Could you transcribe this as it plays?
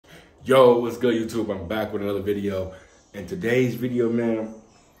Yo, what's good, YouTube? I'm back with another video. In today's video, man,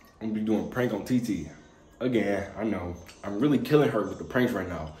 I'm gonna be doing a prank on TT. Again, I know, I'm really killing her with the pranks right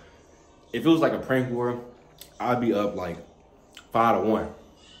now. If it was like a prank war, I'd be up like 5-1. You know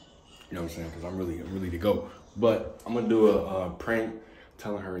what I'm saying? Because I'm really to go. But I'm gonna do a prank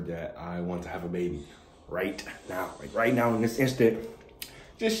telling her that I want to have a baby right now. Like right now in this instant.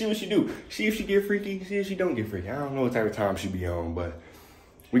 Just see what she do. See if she get freaky, see if she don't get freaky. I don't know what type of time she be on, but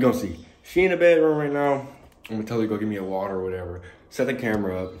we gonna see. She in the bedroom right now. I'm gonna tell her to go get me a water or whatever. Set the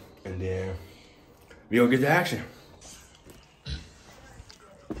camera up, and then we gonna get to action.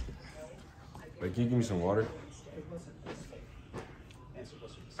 Wait, can you give me some water?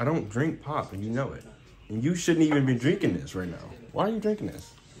 I don't drink pop, and you know it. And you shouldn't even be drinking this right now. Why are you drinking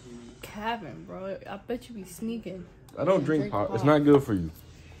this? Kevin, bro, I bet you be sneaking. I don't drink pop. It's not good for you.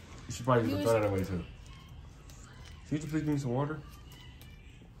 You should probably just throw that away too. Can you just please give me some water?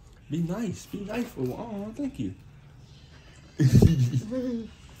 Be nice. Be nice for oh, thank you.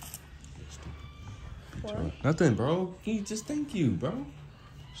 What? Nothing, bro. Can you just thank you, bro?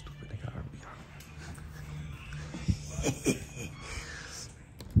 Stupid nigga.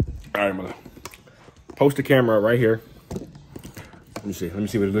 All right, mother. Post the camera right here. Let me see. Let me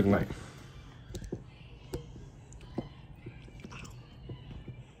see what it's looking like.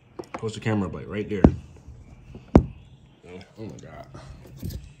 Post the camera up like right there. Oh my God.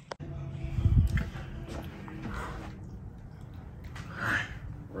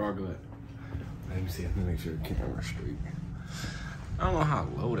 We're all good. Let me see. Let me make sure the camera's straight. I don't know how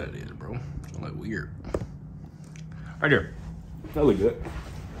low that is, bro. It's like weird. Right there. That look good.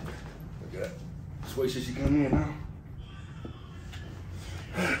 Look good. Just wait till she come in now.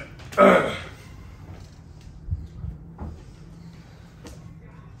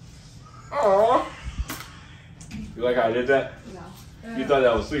 Aww. You like how I did that? No. You thought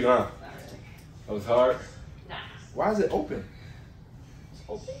that was sweet, huh? Not really. That was hard? Nah. Why is it open? It's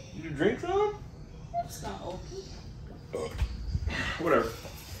open. You drink some? It's not open. Whatever.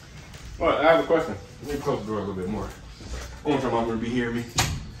 All right, I have a question. Let me close the door a little bit more. I want your mom to be hearing me.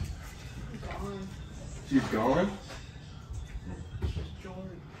 Gone. She's gone? George.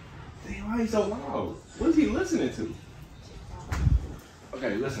 Damn, why are you so loud? What is he listening to?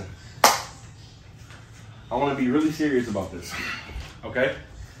 Okay, listen. I want to be really serious about this. Okay?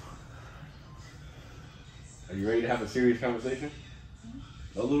 Are you ready to have a serious conversation?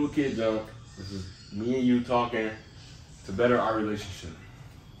 No little kid junk. This is me and you talking to better our relationship.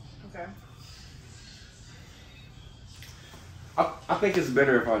 Okay. I think it's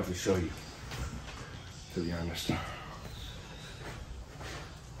better if I just show you, to be honest.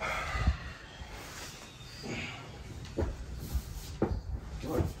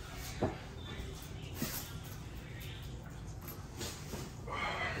 What?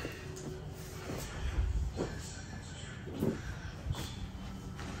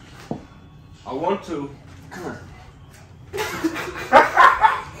 I want to. Come on.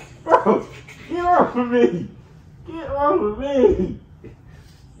 Bro, get off of me. Get off of me.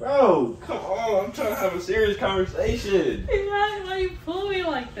 Bro, come on. I'm trying to have a serious conversation. Why you pull me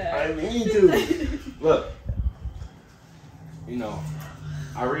like that? I didn't mean to. Look. You know,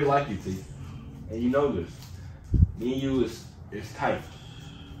 I really like you, T. And you know this. Me and you is tight.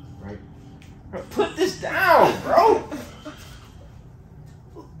 Right? Bro, put this down, bro.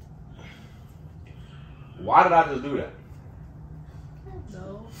 Why did I just do that?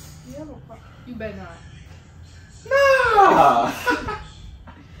 No. You have a problem. You better not. Nah.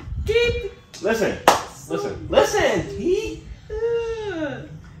 Keep. Listen. T.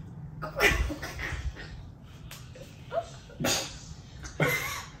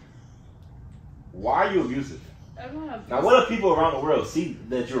 Why are you abusive? I'm not abusive. Now, what if people around the world see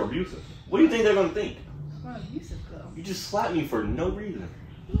that you're abusive? What do you think they're gonna think? I'm not abusive though. You just slapped me for no reason.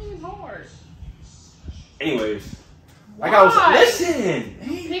 It's even hard. Anyways, Why? like I was listen.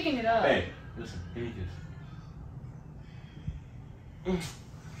 You picking it up. Hey, listen, give me this.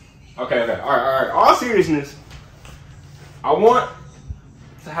 Okay, all right. All seriousness, I want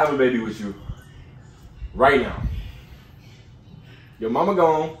to have a baby with you right now. Your mama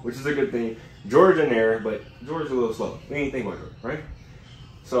gone, which is a good thing. George in there, but George is a little slow. We ain't think about George, right?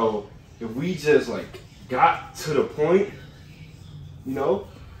 So if we just like got to the point, you know,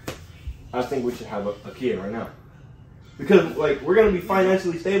 I think we should have a kid right now. Because like we're gonna be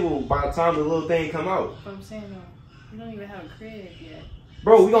financially stable by the time the little thing come out. But I'm saying though, we don't even have a crib yet.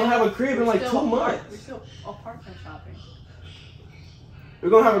 Bro, we're gonna have a crib in like 2 months. We're still apartment shopping. We're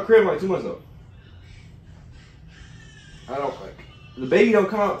gonna have a crib in like 2 months though. I don't like the baby don't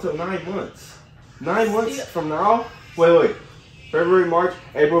come out till 9 months. 9 months from now. Wait. February, March,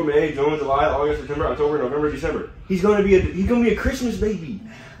 April, May, June, July, August, September, October, November, December. He's gonna be a Christmas baby.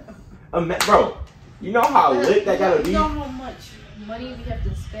 Bro, you know how lit that gotta be? You know how much money we have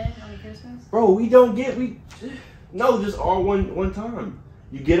to spend on Christmas? Bro, no, just all one time.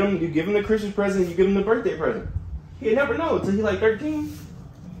 You give him the Christmas present, you give him the birthday present. He'll never know until he's like 13.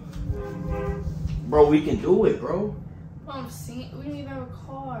 Bro, we can do it, bro. I'm seeing, we don't even have a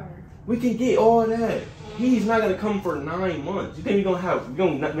car. We can get all that. He's not gonna come for 9 months. You think we're gonna have? You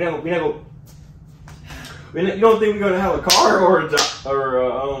don't think we're gonna have a car or a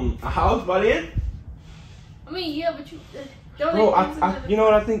house by then? I mean, yeah, but you don't. Bro, you know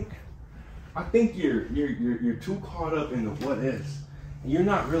what I think? I think you're too caught up in the what ifs. You're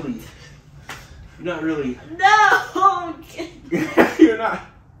not really. No. You're not.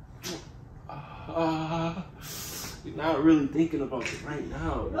 You're not really thinking about it right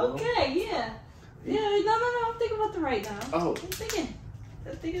now. Okay, yeah. Yeah, no, I'm thinking about the right now. Oh.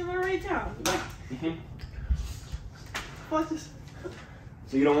 I'm thinking about right now. Mm-hmm. Watch this.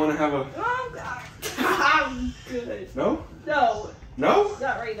 So you don't want to have a... I'm good. No? No. No?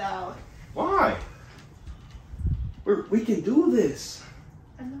 Not right now. Why? We can do this.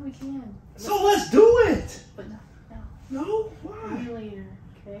 I know we can. So let's do it. But no. No? Why? Maybe later,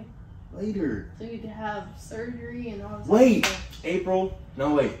 okay? Later. So you can have surgery and all this. Wait. Stuff. April.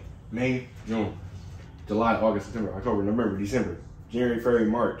 No, wait. May, June, July, August, September, October, November, December, January, February,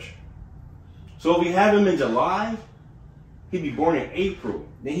 March. So if we have him in July, he'd be born in April.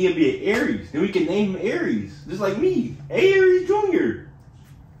 Then he'll be an Aries. Then we can name him Aries. Just like me. Aries Jr.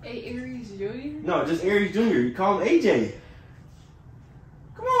 Aries Jr.? No, just Aries Jr. You call him AJ.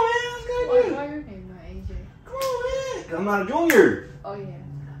 Come on, man. Let's go. Why your name not AJ? Come on, man. 'Cause I'm not a junior. Oh, yeah.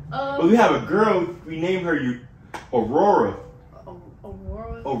 But we have a girl. We name her Aurora.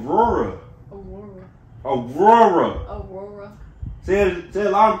 Aurora? Aurora. Aurora. Aurora. Aurora. Say it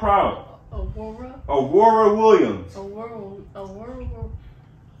loud and proud. Aurora. Aurora Williams. Aurora.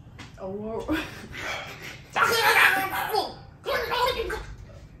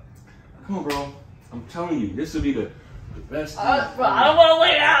 Come on, bro. I'm telling you, this would be the best. Bro, I don't want to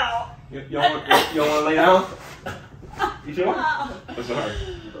lay down. You don't want to lay down? You sure? Ow. I'm sorry.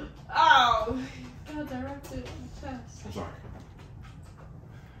 Ow. God, that wrapped it on the chest. I'm sorry.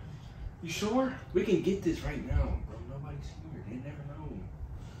 You sure? We can get this right now, bro. Nobody's here. They never know.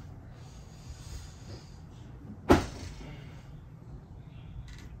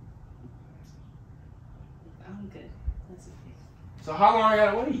 I'm good. That's okay. So how long I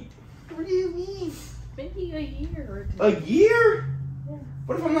gotta wait? What do you mean? Maybe a year or two. A year? Yeah.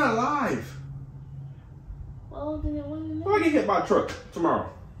 What if I'm not alive? Well, then it wasn't What if I meant. get hit by a truck tomorrow?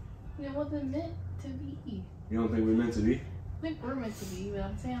 It wasn't meant to be. You don't think we're meant to be? I think we're meant to be, but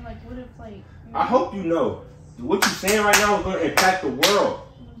I'm saying, like, what if, like... You know, I hope you know. What you're saying right now is going to impact the world.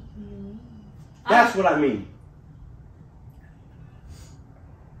 Mhm. That's what I mean.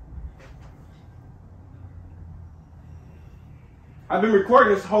 I've been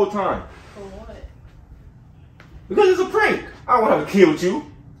recording this whole time. For what? Because it's a prank. I don't want to have a kid with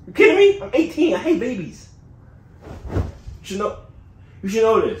you. You kidding me? I'm 18. I hate babies. You should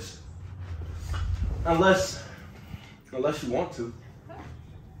know this. Unless you want to.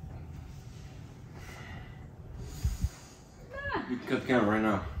 You can cut the camera right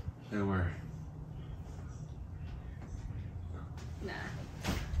now. Don't worry.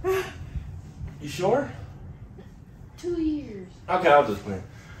 Nah. You sure? 2 years. Okay, I'll just play.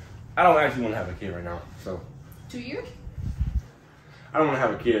 I don't actually want to have a kid right now, so 2 years? I don't want to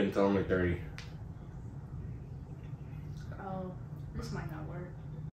have a kid until I'm like 30. Oh, this might